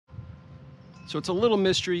So it's a little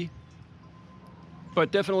mystery, but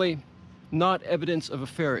definitely not evidence of a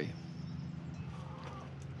fairy.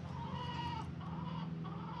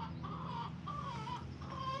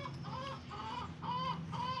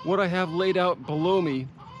 What I have laid out below me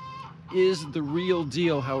is the real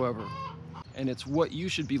deal, however, and it's what you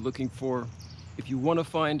should be looking for if you want to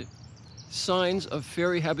find signs of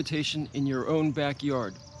fairy habitation in your own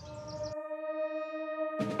backyard.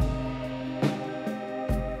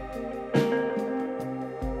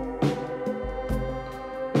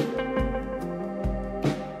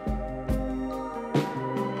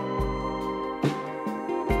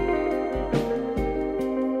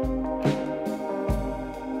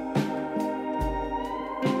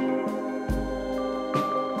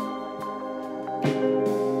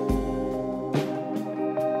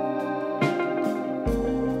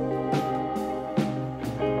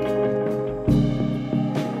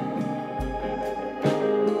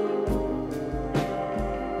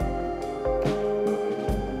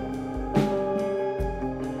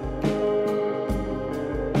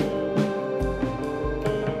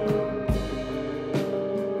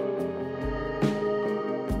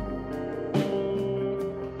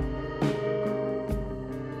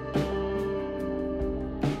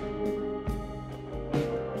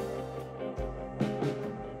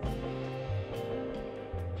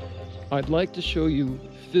 I'd like to show you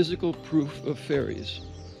physical proof of fairies.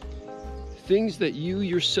 Things that you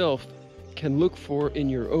yourself can look for in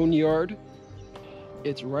your own yard.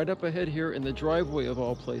 It's right up ahead here in the driveway of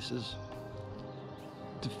all places.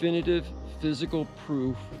 Definitive physical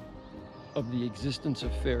proof of the existence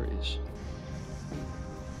of fairies.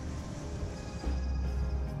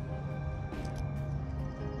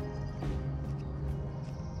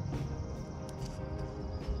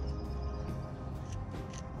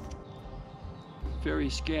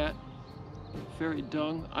 Fairy scat, fairy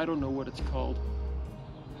dung, I don't know what it's called.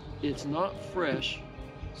 It's not fresh,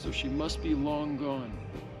 so she must be long gone.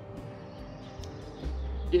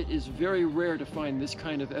 It is very rare to find this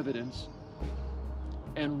kind of evidence,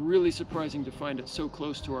 and really surprising to find it so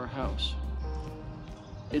close to our house.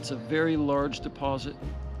 It's a very large deposit,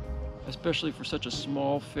 especially for such a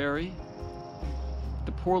small fairy.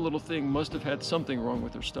 The poor little thing must have had something wrong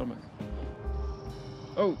with her stomach.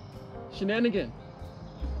 Oh, Shenanigan!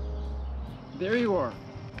 There you are.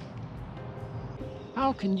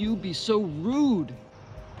 How can you be so rude?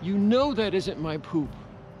 You know that isn't my poop.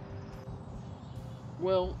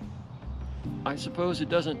 Well, I suppose it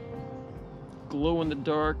doesn't glow in the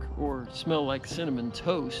dark or smell like cinnamon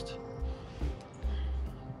toast.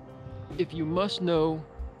 If you must know,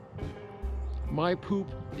 my poop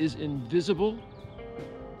is invisible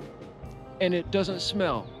and it doesn't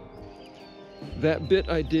smell. That bit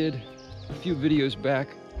I did a few videos back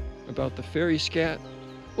about the fairy scat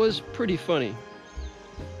was pretty funny,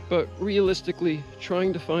 but realistically,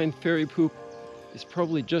 trying to find fairy poop is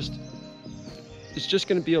probably just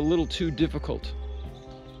going to be a little too difficult.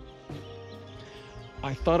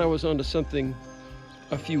 I thought I was onto something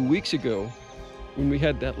a few weeks ago when we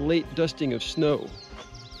had that late dusting of snow.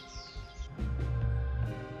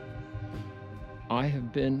 I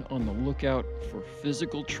have been on the lookout for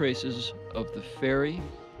physical traces of the fairy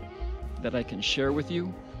that I can share with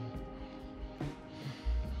you.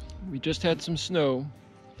 We just had some snow,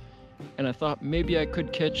 and I thought maybe I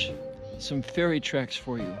could catch some fairy tracks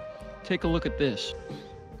for you. Take a look at this.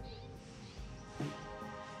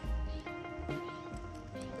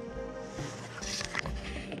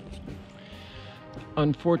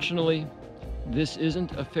 Unfortunately, this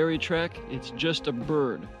isn't a fairy track, it's just a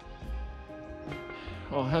bird.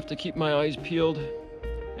 I'll have to keep my eyes peeled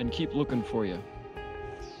and keep looking for you.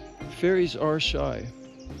 Fairies are shy.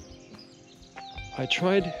 I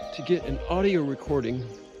tried to get an audio recording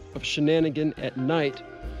of Shenanigan at night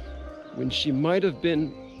when she might have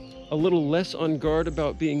been a little less on guard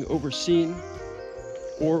about being overseen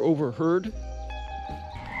or overheard.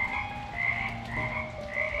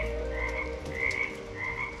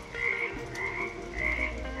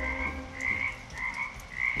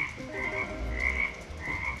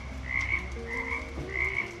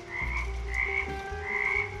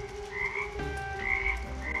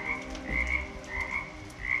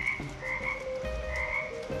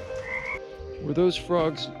 Were those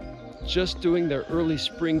frogs just doing their early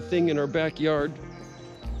spring thing in our backyard?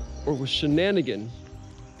 Or was Shenanigan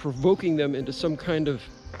provoking them into some kind of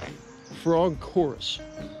frog chorus?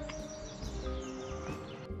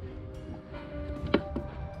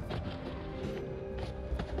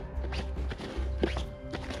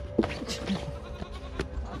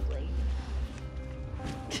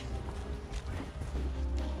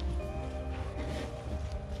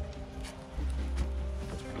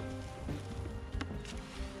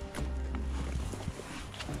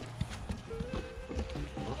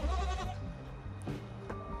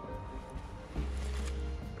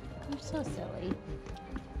 So silly.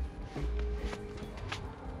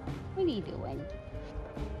 What are you doing?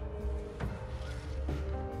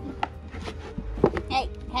 Hey,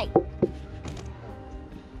 hey.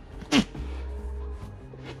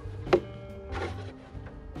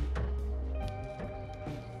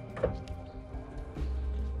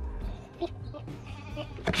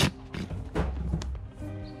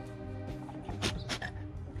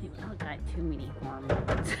 People got too many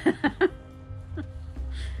hormones.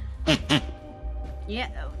 Yeah,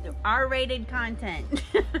 R-rated content.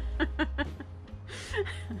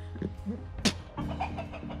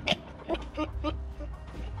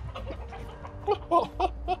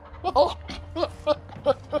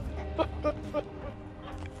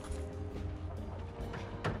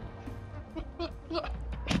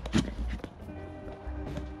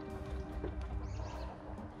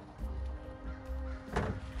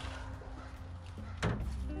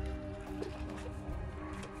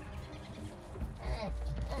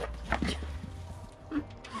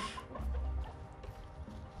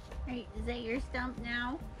 Hey, is that your stump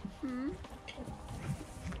now? Hmm?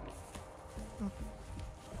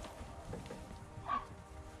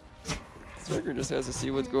 Striker just has to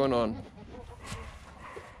see what's going on.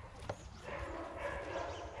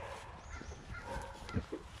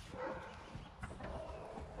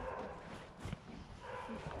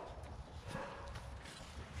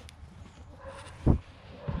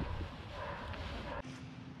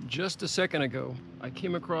 Just a second ago, I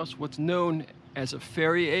came across what's known as a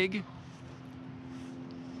fairy egg.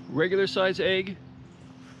 Regular size egg,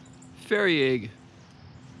 fairy egg.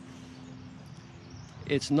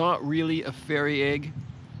 It's not really a fairy egg.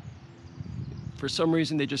 For some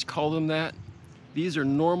reason, they just call them that. These are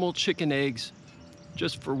normal chicken eggs.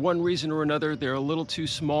 Just for one reason or another, they're a little too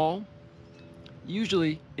small.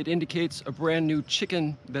 Usually, it indicates a brand new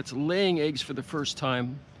chicken that's laying eggs for the first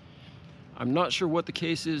time. I'm not sure what the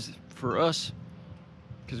case is for us,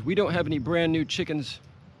 because we don't have any brand new chickens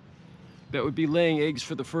that would be laying eggs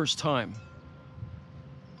for the first time.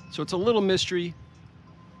 So it's a little mystery,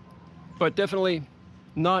 but definitely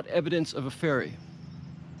not evidence of a fairy.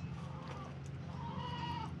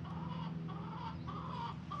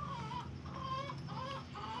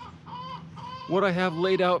 What I have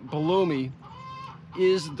laid out below me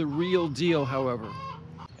is the real deal, however,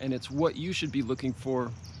 and it's what you should be looking for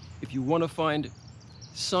if you want to find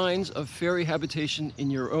signs of fairy habitation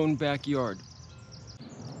in your own backyard.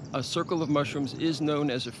 A circle of mushrooms is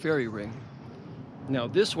known as a fairy ring. Now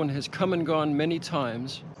this one has come and gone many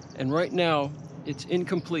times, and right now it's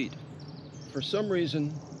incomplete. For some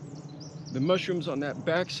reason, the mushrooms on that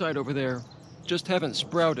back side over there just haven't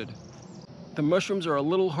sprouted. The mushrooms are a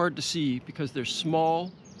little hard to see because they're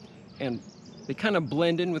small and they kind of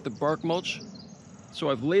blend in with the bark mulch.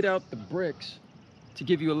 So I've laid out the bricks to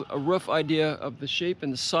give you a rough idea of the shape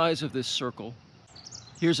and the size of this circle.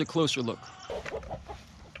 Here's a closer look.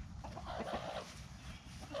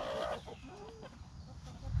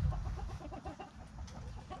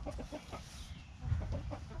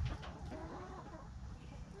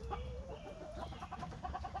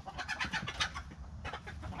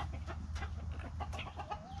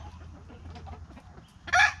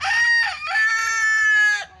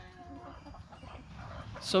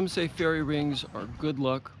 Some say fairy rings are good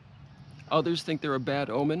luck. Others think they're a bad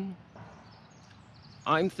omen.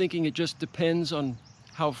 I'm thinking it just depends on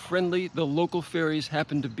how friendly the local fairies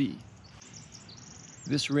happen to be.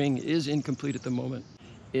 This ring is incomplete at the moment.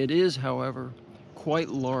 It is, however, quite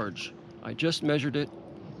large. I just measured it,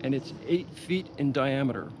 and it's 8 feet in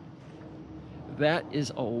diameter. That is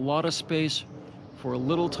a lot of space for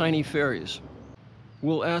little tiny fairies.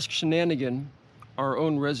 We'll ask Shenanigan, our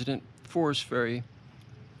own resident forest fairy,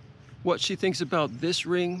 what she thinks about this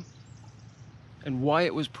ring and why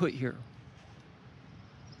it was put here.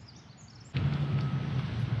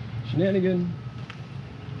 Shenanigan,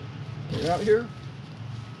 you out here?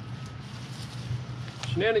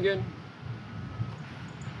 Shenanigan,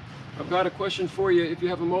 I've got a question for you if you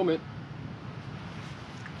have a moment.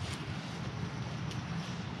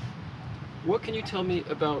 What can you tell me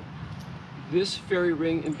about this fairy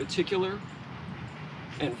ring in particular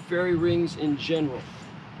and fairy rings in general?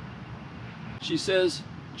 She says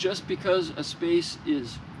just because a space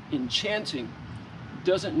is enchanting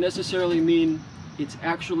doesn't necessarily mean it's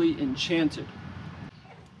actually enchanted.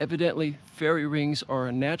 Evidently, fairy rings are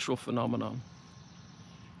a natural phenomenon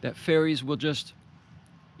that fairies will just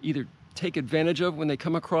either take advantage of when they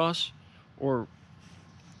come across or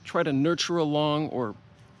try to nurture along or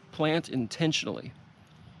plant intentionally.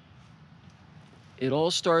 It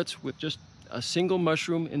all starts with just a single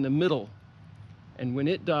mushroom in the middle, and when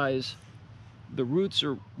it dies, the roots,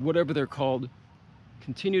 or whatever they're called,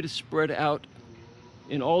 continue to spread out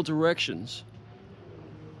in all directions.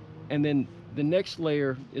 And then the next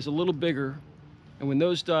layer is a little bigger, and when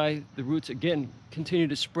those die, the roots again continue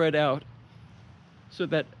to spread out, so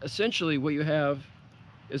that essentially what you have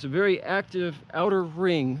is a very active outer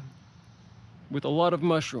ring with a lot of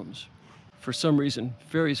mushrooms. For some reason,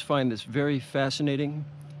 fairies find this very fascinating,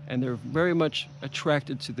 and they're very much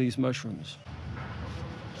attracted to these mushrooms.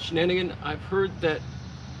 Shenanigan, I've heard that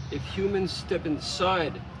if humans step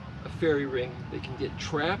inside a fairy ring, they can get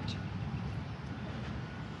trapped,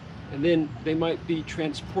 and then they might be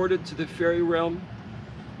transported to the fairy realm,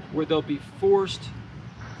 where they'll be forced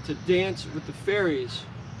to dance with the fairies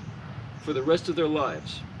for the rest of their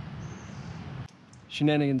lives.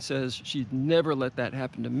 Shenanigan says she'd never let that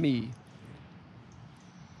happen to me,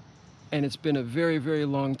 and it's been a very, very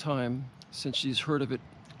long time since she's heard of it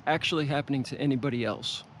actually happening to anybody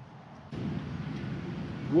else.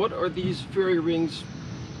 What are these fairy rings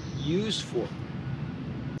used for?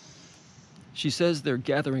 She says they're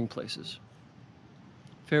gathering places.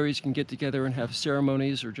 Fairies can get together and have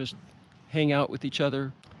ceremonies or just hang out with each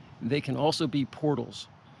other. They can also be portals.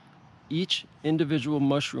 Each individual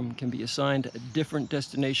mushroom can be assigned a different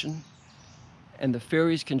destination, and the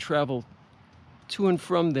fairies can travel to and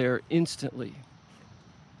from there instantly.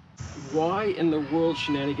 Why in the world,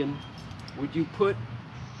 Shenanigan, would you put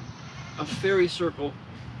a fairy circle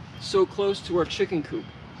so close to our chicken coop?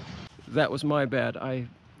 That was my bad. I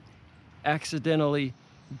accidentally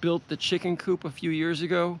built the chicken coop a few years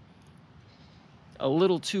ago a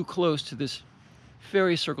little too close to this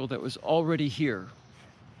fairy circle that was already here.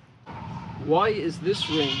 Why is this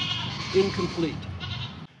ring incomplete?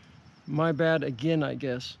 My bad again, I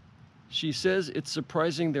guess. She says it's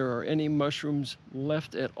surprising there are any mushrooms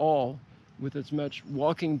left at all, with as much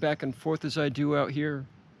walking back and forth as I do out here,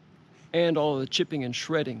 and all the chipping and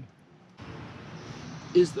shredding.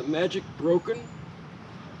 Is the magic broken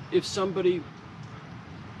if somebody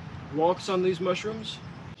walks on these mushrooms?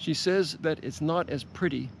 She says that it's not as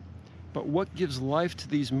pretty, but what gives life to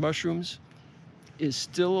these mushrooms is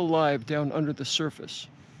still alive down under the surface.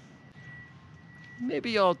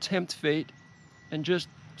 Maybe I'll tempt fate and just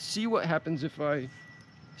see what happens if I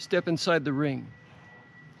step inside the ring.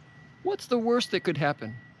 What's the worst that could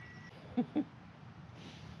happen?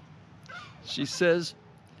 She says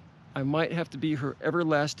I might have to be her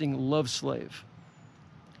everlasting love slave.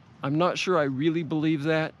 I'm not sure I really believe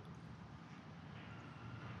that.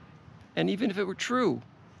 And even if it were true,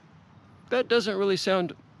 that doesn't really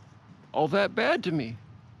sound all that bad to me.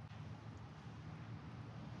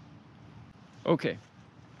 Okay.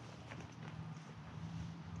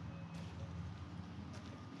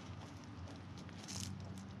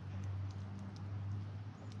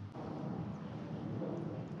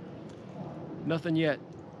 Nothing yet.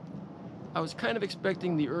 I was kind of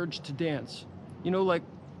expecting the urge to dance. You know, like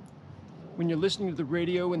when you're listening to the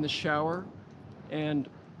radio in the shower and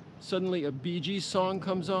suddenly a Bee Gees song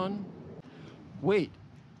comes on. Wait,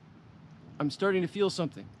 I'm starting to feel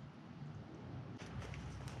something.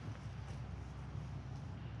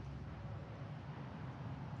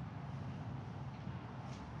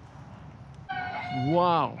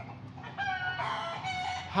 Wow.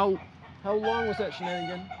 How long was that,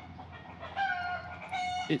 Shenanigan?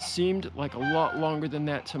 It seemed like a lot longer than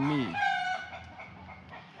that to me.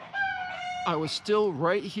 I was still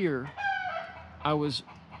right here. I was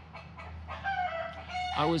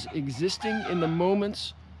existing in the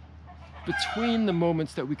moments between the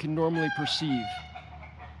moments that we can normally perceive.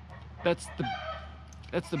 That's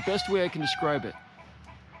the best way I can describe it.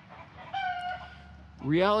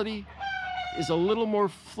 Reality is a little more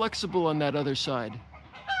flexible on that other side.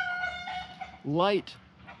 Light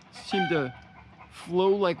seemed to flow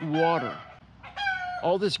like water.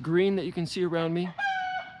 All this green that you can see around me,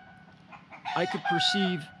 I could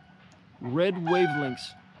perceive red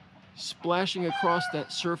wavelengths splashing across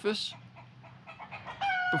that surface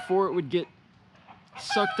before it would get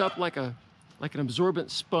sucked up like an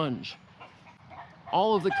absorbent sponge.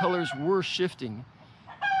 All of the colors were shifting.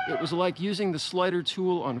 It was like using the slider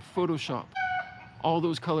tool on Photoshop. All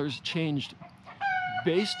those colors changed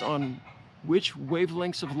based on which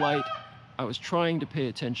wavelengths of light I was trying to pay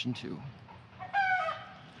attention to.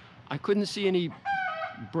 I couldn't see any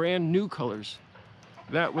brand new colors.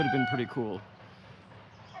 That would have been pretty cool.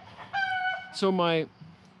 So my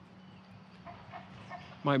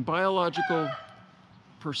biological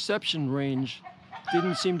perception range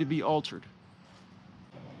didn't seem to be altered.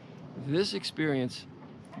 This experience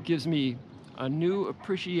gives me a new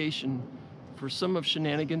appreciation for some of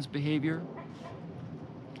Shenanigan's behavior.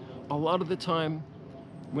 A lot of the time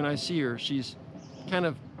when I see her, she's kind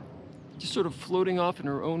of just sort of floating off in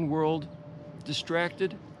her own world,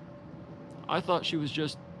 distracted. I thought she was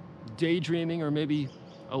just daydreaming or maybe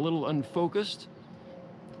a little unfocused.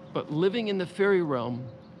 But living in the fairy realm,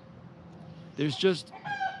 there's just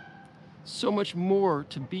so much more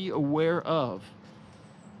to be aware of.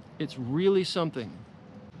 It's really something.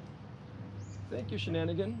 Thank you,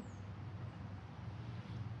 Shenanigan.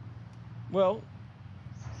 Well,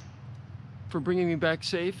 for bringing me back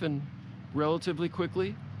safe and relatively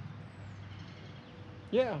quickly.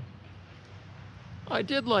 Yeah, I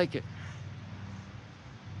did like it.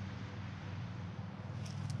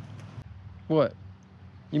 What?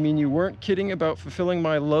 You mean you weren't kidding about fulfilling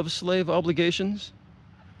my love slave obligations?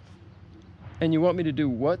 And you want me to do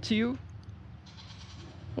what to you?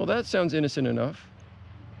 Well, that sounds innocent enough.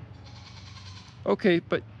 Okay,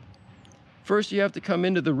 but first you have to come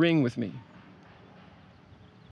into the ring with me.